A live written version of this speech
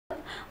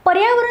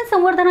पर्यावरण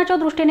संवर्धनाच्या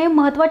दृष्टीने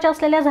महत्त्वाच्या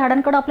असलेल्या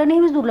झाडांकडे आपलं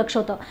नेहमीच दुर्लक्ष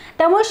होतं।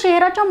 त्यामुळे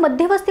शहराच्या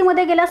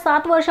मध्यवस्तीमध्ये गेल्या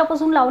 7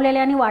 वर्षापासून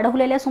लावलेल्या आणि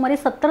वाढवलेल्या सुमारे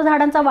 70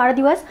 झाडांचा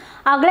वाढदिवस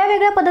आगळ्या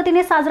वेगळ्या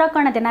पद्धतीने साजरा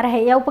करण्यात येणार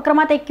आहे। या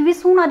उपक्रमात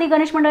 21हून अधिक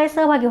गणेश मंडळे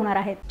सहभागी होणार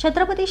आहेत।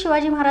 छत्रपती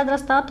शिवाजी महाराज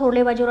रस्ता,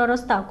 थोरले बाजीराव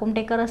रस्ता,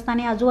 कुमटेकर रस्ता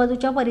आणि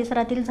आजूबाजूच्या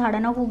परिसरातील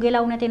झाडांना फुगे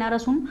लावण्यात येणार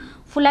असून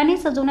फुलांनी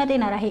सजवण्यात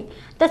येणार आहे।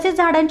 तसेच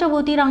झाडांच्या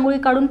भोवती रांगोळी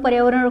काढून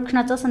पर्यावरण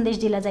रक्षणाचा संदेश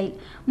दिला जाईल।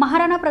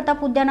 महाराणा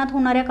प्रताप उद्यानात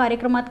होणाऱ्या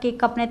कार्यक्रमात केक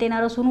कापण्यात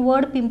येणार असून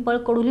वड, पिंपळ,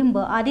 कडुलिंब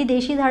आदी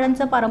देशी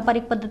झाडांचं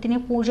पारंपरिक पद्धतीने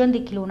पूजन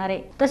देखील होणार आहे।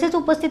 तसेच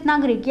उपस्थित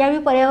नागरिक यावेळी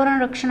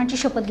पर्यावरण रक्षणाची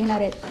शपथ घेणार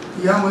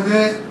आहेत।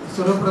 यामध्ये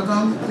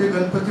सर्वप्रथम ते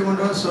गणपती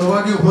मंडळ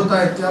सहभागी होत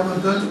आहेत,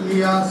 त्याबद्दल मी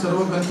या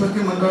सर्व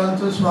गणपती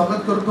मंडळांचं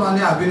स्वागत करतो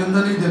आणि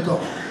अभिनंदनही देतो।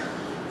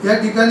 या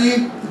ठिकाणी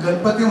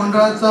गणपती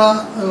मंडळाचा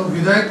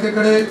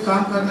विधायकतेकडे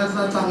काम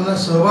करण्याचा चांगला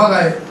सहभाग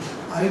आहे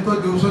आणि तो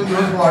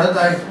दिवसेंदिवस वाढत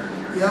आहे।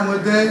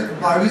 यामध्ये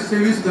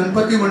 22-23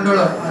 गणपती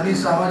मंडळं आणि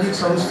सामाजिक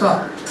संस्था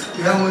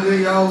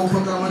यामध्ये या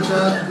उपक्रमाच्या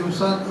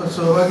दिवसात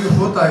सहभागी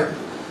होत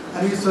आहेत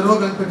आणि सर्व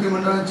गणपती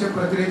मंडळांचे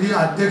प्रतिनिधी,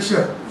 अध्यक्ष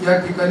या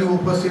ठिकाणी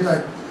उपस्थित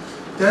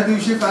आहेत। त्या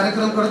दिवशी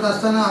कार्यक्रम करत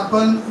असताना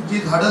आपण जी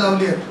झाडं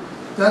लावली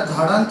आहेत त्या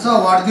झाडांचा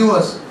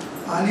वाढदिवस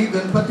आणि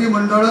गणपती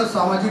मंडळ,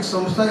 सामाजिक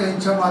संस्था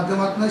यांच्या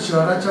माध्यमातून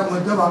शहराच्या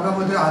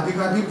मध्यभागामध्ये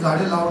अधिकाधिक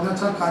झाडे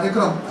लावण्याचा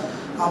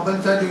कार्यक्रम आपण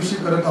त्या दिवशी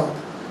करत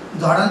आहोत।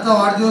 झाडांचा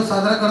वाढदिवस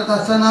साजरा करत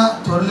असताना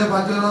थोरले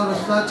बाजीराव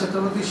रस्ता,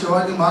 छत्रपती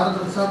शिवाजी महाराज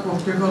रस्ता,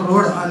 कुमटेकर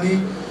रोड आणि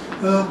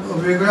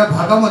वेगळ्या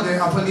भागामध्ये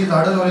आपण ही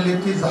झाडं लावलेली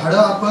आहेत। ती झाडं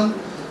आपण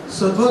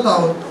सजवत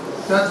आहोत,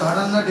 त्या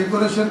झाडांना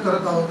डेकोरेशन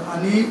करत आहोत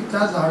आणि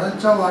त्या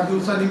झाडांच्या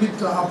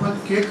वाढदिवसानिमित्त आपण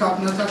केक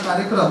कापण्याचा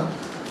कार्यक्रम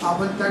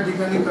आपण त्या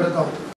ठिकाणी करत आहोत।